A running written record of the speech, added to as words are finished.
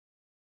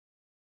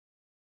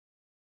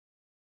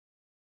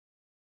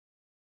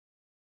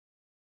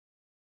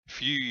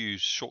if you use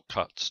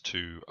shortcuts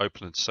to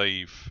open and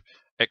save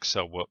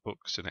Excel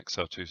workbooks in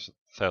Excel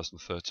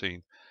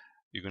 2013,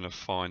 you're going to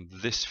find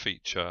this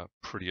feature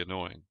pretty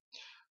annoying.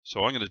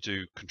 So I'm going to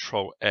do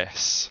Control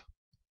S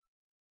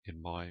in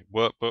my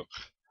workbook,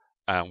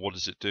 and what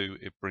does it do?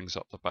 It brings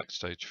up the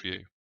Backstage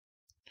view.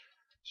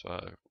 So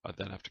I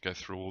then have to go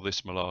through all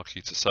this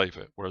malarkey to save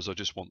it, whereas I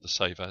just want the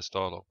Save As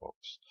dialog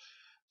box.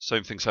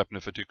 Same things happen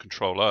if I do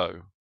Control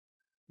O.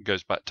 It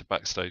goes back to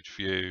Backstage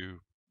view.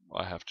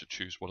 I have to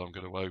choose what I'm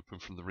going to open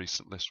from the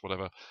recent list,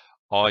 whatever.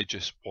 I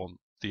just want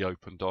the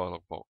open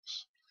dialog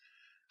box.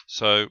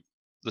 So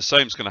the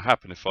same is going to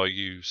happen if I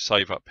use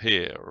Save Up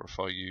here or if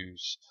I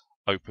use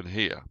Open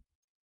here.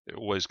 It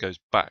always goes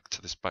back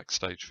to this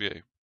Backstage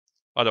view.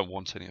 I don't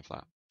want any of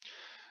that.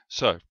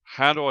 So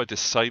how do I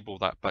disable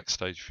that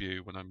Backstage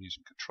view when I'm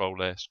using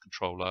Control S,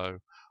 Control O,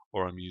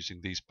 or I'm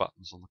using these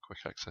buttons on the Quick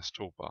Access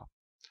toolbar?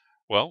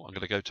 Well, I'm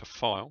going to go to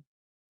File,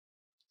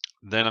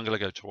 then I'm going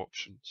to go to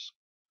Options.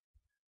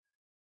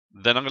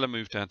 Then I'm going to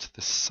move down to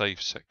the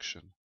Save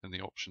section in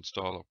the Options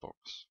dialog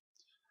box.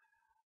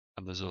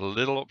 And there's a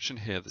little option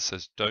here that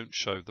says don't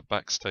show the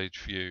Backstage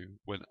view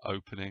when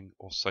opening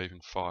or saving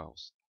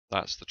files.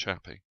 That's the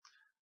chappy.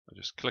 I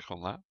just click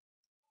on that.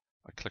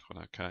 I click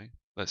on OK.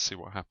 Let's see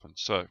what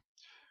happens. So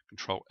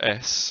Control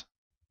S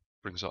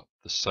brings up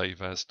the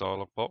Save As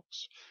dialog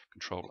box.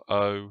 Control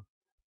O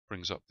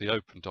brings up the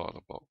Open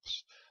dialog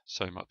box.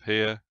 Same up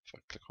here. If I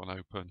click on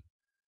Open,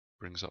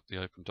 brings up the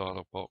Open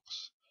dialog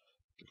box.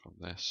 Click on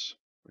this,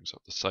 brings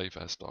up the Save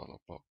As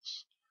dialog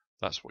box.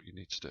 That's what you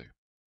need to do.